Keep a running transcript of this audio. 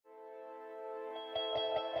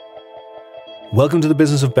Welcome to the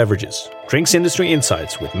Business of Beverages, drinks industry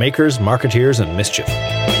insights with makers, marketeers, and mischief.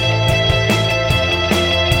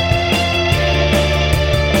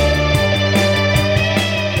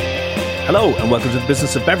 Hello, and welcome to the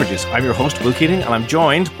Business of Beverages. I'm your host, Will Keating, and I'm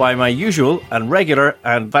joined by my usual and regular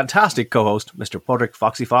and fantastic co-host, Mr. Podrick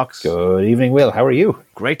Foxy Fox. Good evening, Will. How are you?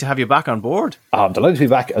 Great to have you back on board. I'm delighted to be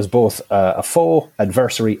back as both a foe,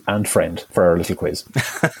 adversary, and friend for our little quiz.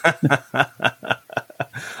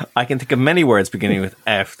 I can think of many words beginning with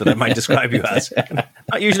F that I might describe you as.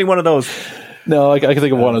 Not usually one of those. No, I can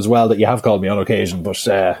think of one as well that you have called me on occasion, but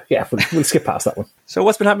we'll skip past that one. So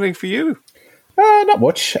what's been happening for you? Not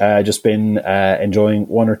much. Just been enjoying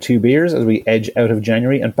one or two beers as we edge out of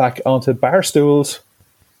January and back onto bar stools.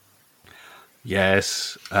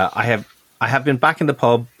 Yes, I have been back in the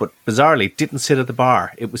pub, but bizarrely didn't sit at the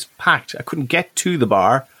bar. It was packed. I couldn't get to the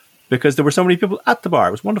bar because there were so many people at the bar.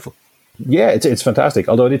 It was wonderful. Yeah, it's fantastic.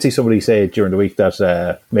 Although I did see somebody say during the week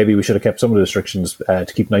that maybe we should have kept some of the restrictions to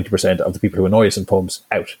keep 90% of the people who annoy us in pubs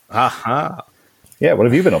out. Aha. Yeah, what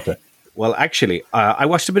have you been up to? Well, actually, I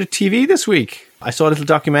watched a bit of TV this week. I saw a little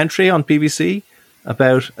documentary on BBC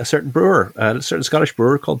about a certain brewer, a certain Scottish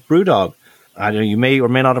brewer called Brewdog. I don't know, you may or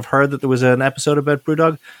may not have heard that there was an episode about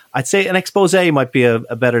Brewdog. I'd say an expose might be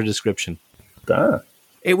a better description.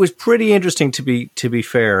 It was pretty interesting, to be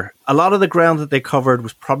fair. A lot of the ground that they covered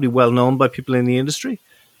was probably well known by people in the industry.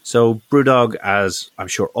 So Brewdog, as I'm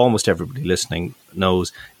sure almost everybody listening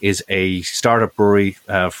knows, is a startup brewery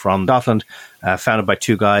from Scotland, founded by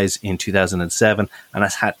two guys in 2007, and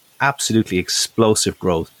has had absolutely explosive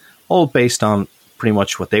growth, all based on pretty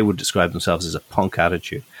much what they would describe themselves as a punk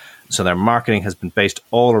attitude. So their marketing has been based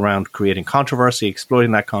all around creating controversy,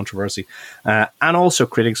 exploiting that controversy, and also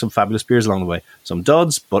creating some fabulous beers along the way. Some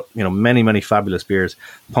duds, but many, many fabulous beers.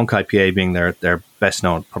 Punk IPA being their best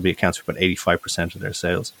known, probably accounts for about 85% of their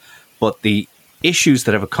sales. But the issues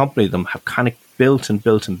that have accompanied them have kind of built and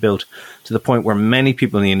built and built to the point where many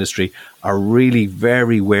people in the industry are really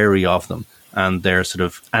very wary of them and their sort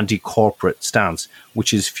of anti-corporate stance,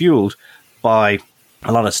 which is fueled by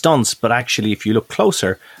a lot of stunts, but actually, if you look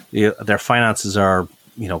closer, their finances are,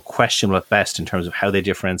 questionable at best in terms of how they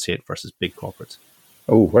differentiate versus big corporates.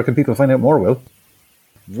 Oh, where can people find out more, Will?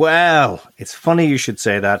 Well, it's funny you should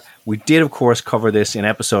say that. We did, of course, cover this in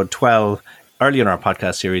episode 12, earlier in our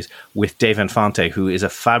podcast series, with Dave Infante, who is a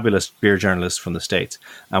fabulous beer journalist from the States.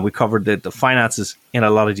 And we covered the finances in a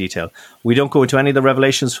lot of detail. We don't go into any of the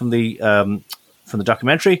revelations from the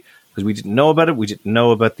documentary, because we didn't know about it. We didn't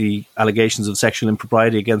know about the allegations of sexual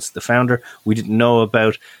impropriety against the founder. We didn't know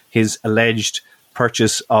about his alleged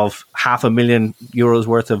purchase of €500,000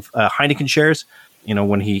 worth of Heineken shares,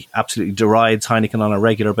 when he absolutely derides Heineken on a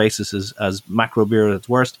regular basis as macro beer at its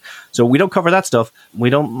worst. So we don't cover that stuff. We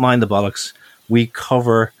don't mind the bollocks. We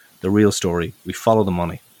cover the real story. We follow the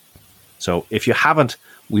money. So if you haven't,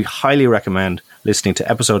 we highly recommend listening to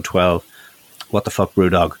episode 12, What the Fuck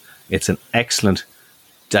Brewdog. It's an excellent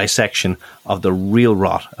dissection of the real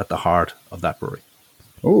rot at the heart of that brewery.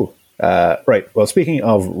 Oh, right. Well, speaking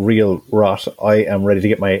of real rot, I am ready to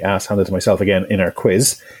get my ass handed to myself again in our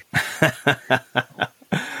quiz.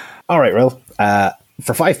 All right, well,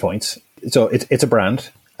 for 5 points. So it's a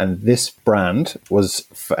brand, and this brand was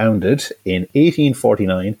founded in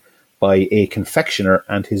 1849 by a confectioner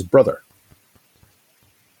and his brother.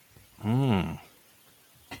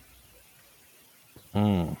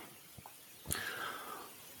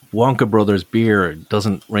 Wonka Brothers beer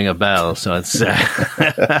doesn't ring a bell, so it's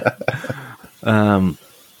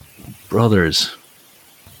Brothers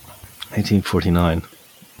 1849.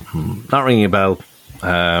 Not ringing a bell.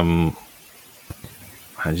 I'm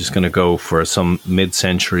just going to go for some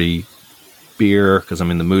mid-century beer because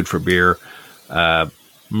I'm in the mood for beer.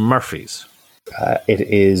 Murphy's. It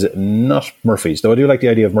is not Murphy's, though I do like the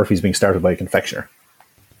idea of Murphy's being started by a confectioner.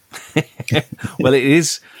 Well, it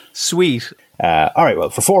is sweet. All right,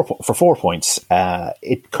 well, for 4 points,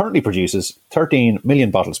 it currently produces 13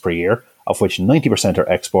 million bottles per year, of which 90% are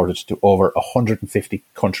exported to over 150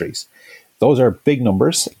 countries. Those are big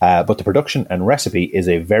numbers, but the production and recipe is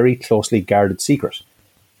a very closely guarded secret.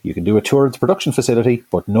 You can do a tour of the production facility,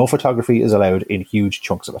 but no photography is allowed in huge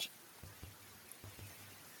chunks of it.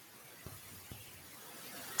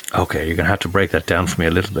 Okay, you're going to have to break that down for me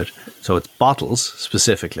a little bit. So it's bottles,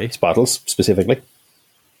 specifically. It's bottles, specifically.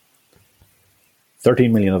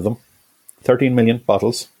 13 million of them. 13 million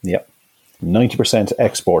bottles, yep. 90%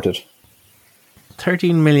 exported.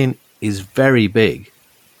 13 million is very big,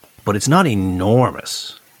 but it's not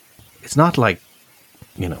enormous. It's not like,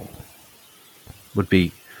 would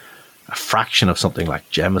be a fraction of something like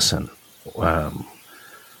Jameson.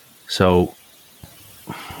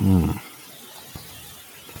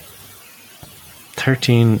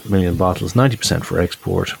 13 million bottles, 90% for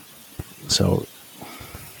export. So,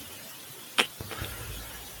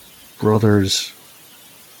 Brothers.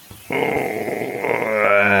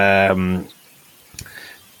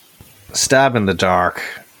 Stab in the dark.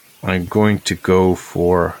 I'm going to go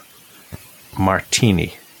for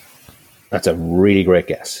Martini. That's a really great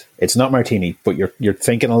guess. It's not Martini, but you're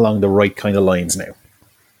thinking along the right kind of lines now.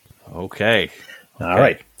 Okay. All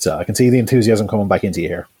right. So I can see the enthusiasm coming back into you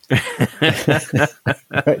here.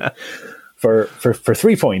 Right. For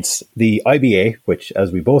 3 points, the IBA, which,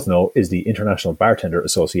 as we both know, is the International Bartender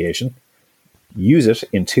Association, use it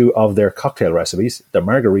in 2 of their cocktail recipes, the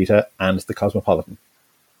Margarita and the Cosmopolitan.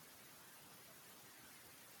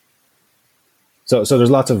 So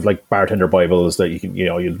there's lots of like bartender Bibles that you can,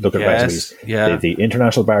 you look at recipes. Yeah. The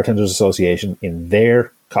International Bartenders Association, in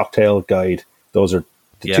their cocktail guide, those are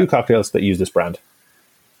the 2 cocktails that use this brand.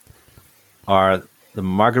 Are the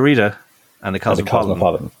Margarita and the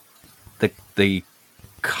Cosmopolitan. The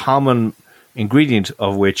common ingredient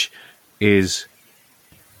of which is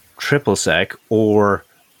triple sec or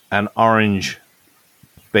an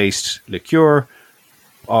orange-based liqueur.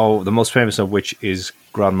 Oh, the most famous of which is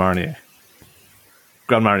Grand Marnier.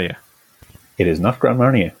 Grand Marnier. It is not Grand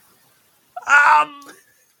Marnier.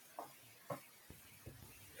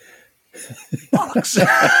 Bollocks.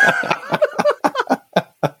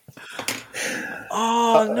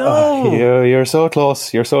 Oh, no. You're so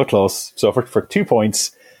close. You're so close. So for 2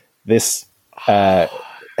 points, this the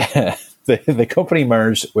company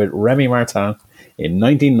merged with Remy Martin in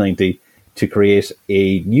 1990 to create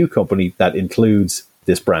a new company that includes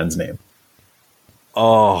this brand's name.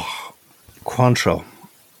 Oh, Cointreau.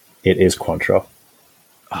 It is Cointreau.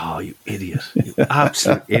 Oh, you idiot. You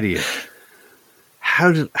absolute idiot.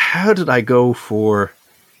 How did I go for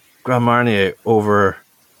Grand Marnier over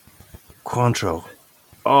Cointreau?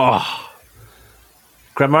 Oh.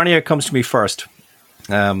 Grand Marnier comes to me first.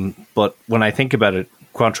 But when I think about it,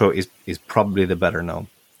 Cointreau is probably the better known.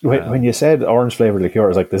 When you said orange flavored liqueur, I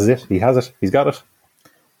was like, "This is it. He has it. He's got it."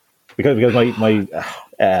 Because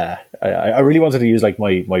I really wanted to use like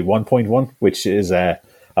my 1.1, which is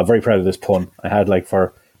I'm very proud of this pun. I had like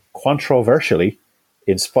for controversially,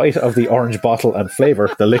 in spite of the orange bottle and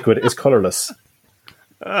flavor, the liquid is colorless.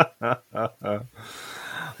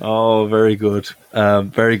 Oh, very good.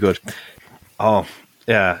 Very good. Oh,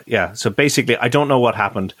 yeah. So basically, I don't know what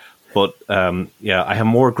happened, but I have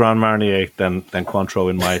more Grand Marnier than Cointreau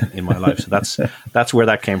in my life. So that's where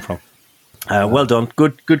that came from. Well done.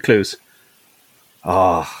 Good clues.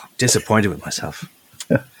 Oh, disappointed with myself.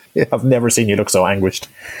 Yeah, I've never seen you look so anguished.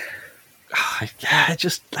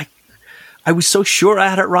 Just like I was so sure I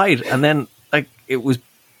had it right, and then like it was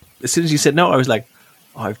as soon as you said no, I was like,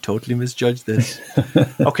 oh, I've totally misjudged this.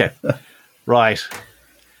 Okay, right.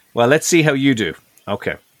 Well, let's see how you do.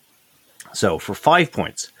 Okay, so for 5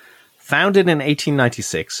 points, founded in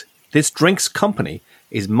 1896, this drinks company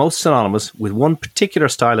is most synonymous with one particular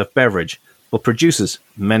style of beverage, but produces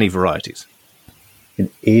many varieties.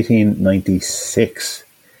 In 1896.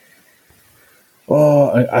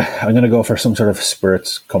 Oh, I'm going to go for some sort of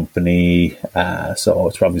spirits company. So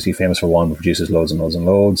it's obviously famous for one, but produces loads and loads and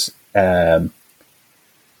loads. I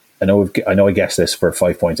know I guess this for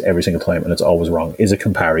 5 points every single time, and it's always wrong. Is it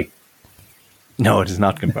Campari? No, it is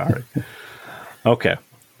not Campari. Okay.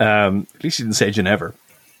 At least you didn't say Ginevra.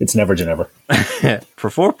 It's never Ginevra. For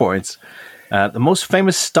 4 points, the most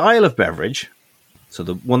famous style of beverage, so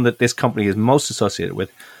the one that this company is most associated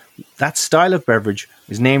with, that style of beverage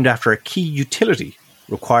is named after a key utility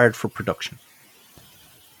required for production.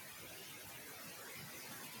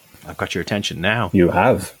 I've got your attention now. You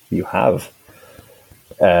have.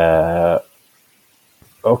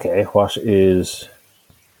 Okay, what is...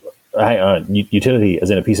 Hang on, utility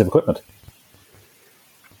as in a piece of equipment?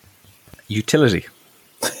 Utility.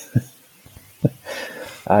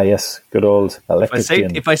 Yes, good old electric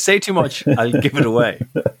gin. If I say too much, I'll give it away.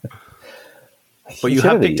 But you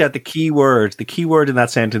have picked out the key word. The key word in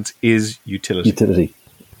that sentence is utility. Utility.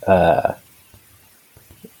 Well,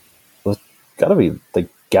 it's got to be the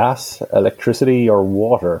gas, electricity, or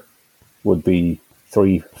water would be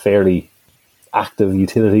 3 fairly active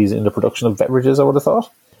utilities in the production of beverages, I would have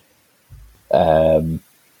thought.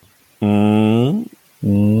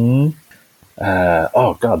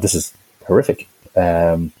 Oh, God, this is horrific.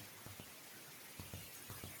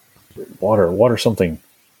 Water something.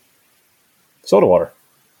 Soda water.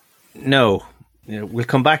 No. We'll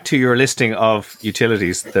come back to your listing of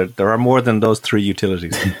utilities. There are more than those 3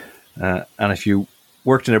 utilities. And if you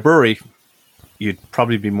worked in a brewery, you'd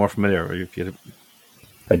probably be more familiar. If you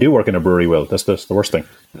I do work in a brewery, Will. That's the worst thing.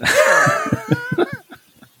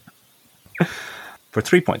 For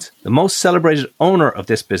 3 points. The most celebrated owner of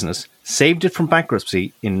this business saved it from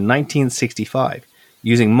bankruptcy in 1965,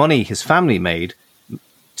 using money his family made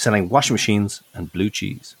selling washing machines and blue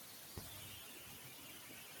cheese.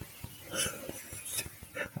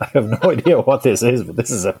 I have no idea what this is, but this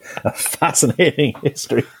is a fascinating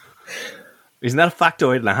history. Isn't that a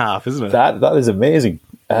factoid and a half, isn't it? That is amazing.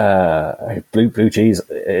 Blue cheese.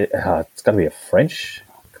 It's got to be a French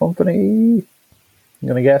company, I'm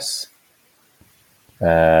going to guess.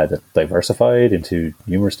 That diversified into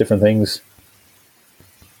numerous different things.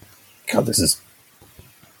 God, this is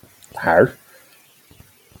hard.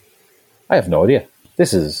 I have no idea.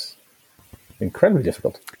 This is incredibly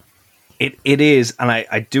difficult. It is, and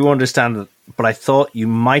I do understand it, but I thought you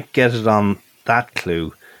might get it on that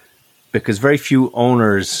clue because very few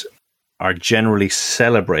owners are generally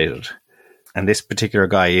celebrated, and this particular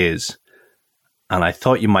guy is. And I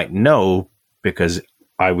thought you might know because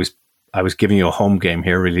I was giving you a home game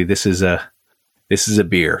here. Really, this is a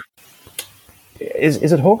beer. Is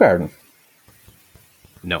it Hoegaarden?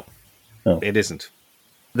 No, It isn't.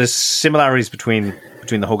 There's similarities between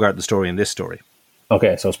the Hoegaarden story and this story.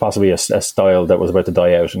 Okay, so it's possibly a style that was about to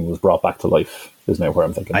die out and was brought back to life, is now where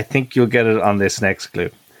I'm thinking. I think you'll get it on this next clue.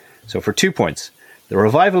 So for 2 points, the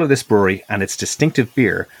revival of this brewery and its distinctive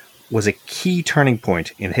beer was a key turning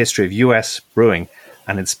point in the history of US brewing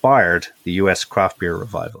and inspired the US craft beer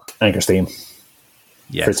revival. Anchor Steam.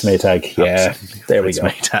 Yes. Fritz Maytag. Yeah, there we go.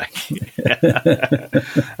 Maytag.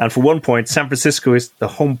 And for 1 point, San Francisco is the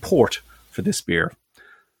home port for this beer.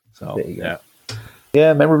 So, there you go.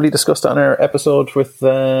 Yeah, memorably discussed on our episode with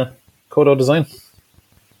Kodo Design.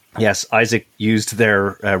 Yes, Isaac used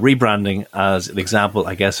their rebranding as an example,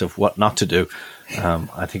 I guess, of what not to do.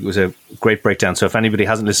 I think it was a great breakdown. So if anybody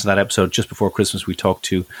hasn't listened to that episode, just before Christmas, we talked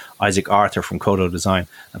to Isaac Arthur from Kodo Design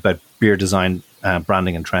about beer design,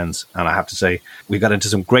 branding and trends. And I have to say, we got into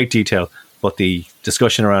some great detail, but the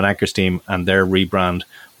discussion around Anchor Steam and their rebrand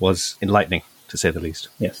was enlightening, to say the least.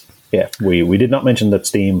 Yes. Yeah, we did not mention that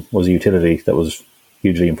steam was a utility that was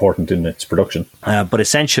hugely important in its production. But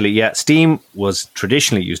essentially, steam was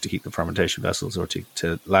traditionally used to heat the fermentation vessels or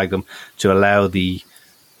to lag them to allow the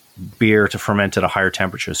beer to ferment at a higher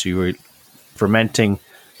temperature. So you were fermenting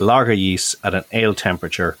lager yeast at an ale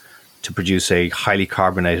temperature to produce a highly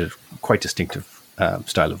carbonated, quite distinctive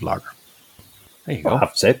style of lager. There you go. I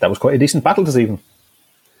have to say, that was quite a decent battle this evening.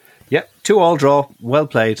 Yeah, 2-2 draw. Well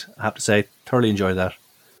played, I have to say. Thoroughly enjoyed that.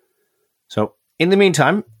 So, in the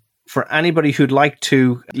meantime, for anybody who'd like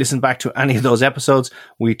to listen back to any of those episodes,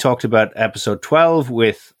 we talked about episode 12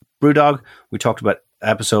 with Brewdog. We talked about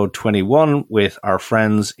episode 21 with our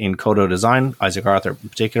friends in Kodo Design, Isaac Arthur in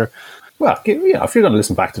particular. Well, if you're going to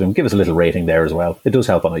listen back to them, give us a little rating there as well. It does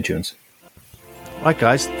help on iTunes. Right,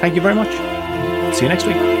 guys. Thank you very much. See you next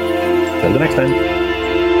week. Till the next time.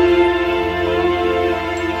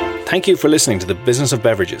 Thank you for listening to The Business of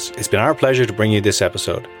Beverages. It's been our pleasure to bring you this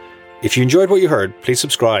episode. If you enjoyed what you heard, please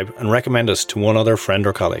subscribe and recommend us to one other friend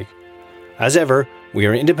or colleague. As ever, we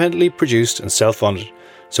are independently produced and self-funded,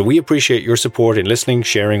 so we appreciate your support in listening,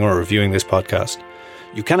 sharing or reviewing this podcast.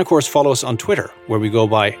 You can of course follow us on Twitter, where we go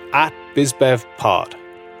by @BizBevPod.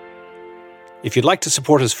 If you'd like to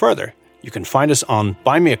support us further, you can find us on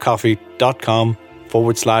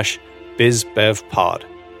buymeacoffee.com/BizBevPod.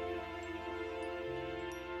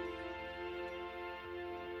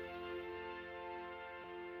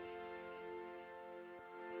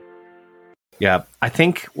 Yeah, I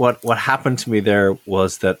think what happened to me there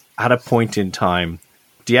was that at a point in time,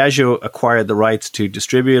 Diageo acquired the rights to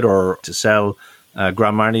distribute or to sell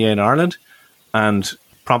Grand Marnier in Ireland, and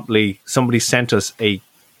promptly somebody sent us a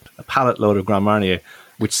pallet load of Grand Marnier,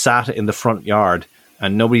 which sat in the front yard,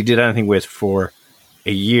 and nobody did anything with for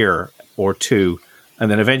a year or two,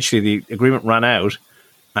 and then eventually the agreement ran out,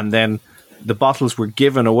 and then the bottles were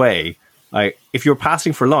given away. If you're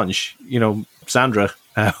passing for lunch, Sandra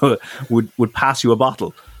would pass you a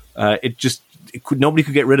bottle. Nobody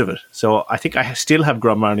could get rid of it. So I think I still have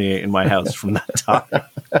Grand Marnier in my house from that time.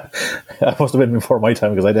 That must have been before my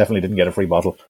time, because I definitely didn't get a free bottle.